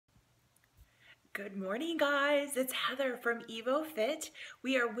Good morning, guys. It's Heather from EvoFit.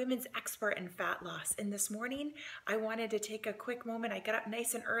 We are women's expert in fat loss. And this morning, I wanted to take a quick moment. I got up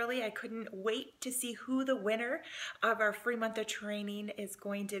nice and early. I couldn't wait to see who the winner of our free month of training is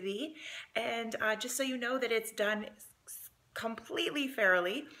going to be. And just so you know that it's done completely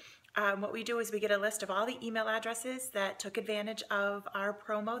fairly, what we do is we get a list of all the email addresses that took advantage of our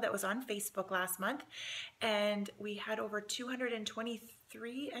promo that was on Facebook last month. And we had over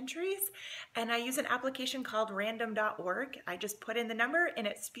 223 entries. And I use an application called random.org. I just put in the number and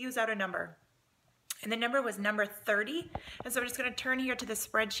it spews out a number. And the number was number 30. And so I'm just going to turn here to the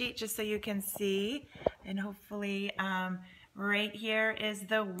spreadsheet just so you can see. And hopefully, right here is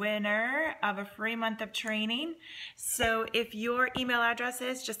the winner of a free month of training. So if your email address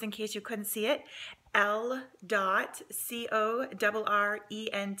is, just in case you couldn't see it,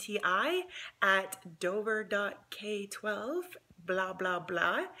 l.correnti@dover.k12, blah, blah,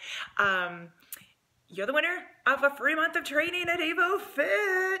 blah. You're the winner of a free month of training at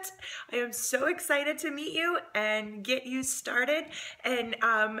EvoFit. I am so excited to meet you and get you started. And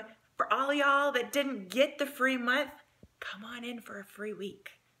for all y'all that didn't get the free month, come on in for a free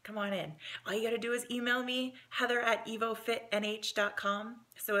week. Come on in. All you got to do is email me, heather@evofitnh.com.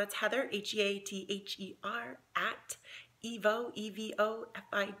 So it's Heather, Heather, at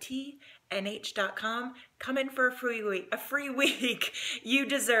EvoFitNH.com. Come in for a free week. You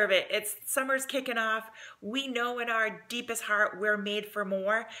deserve it. Summer's kicking off. We know in our deepest heart we're made for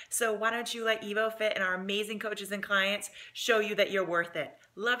more. So why don't you let EvoFit and our amazing coaches and clients show you that you're worth it.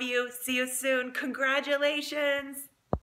 Love you. See you soon. Congratulations.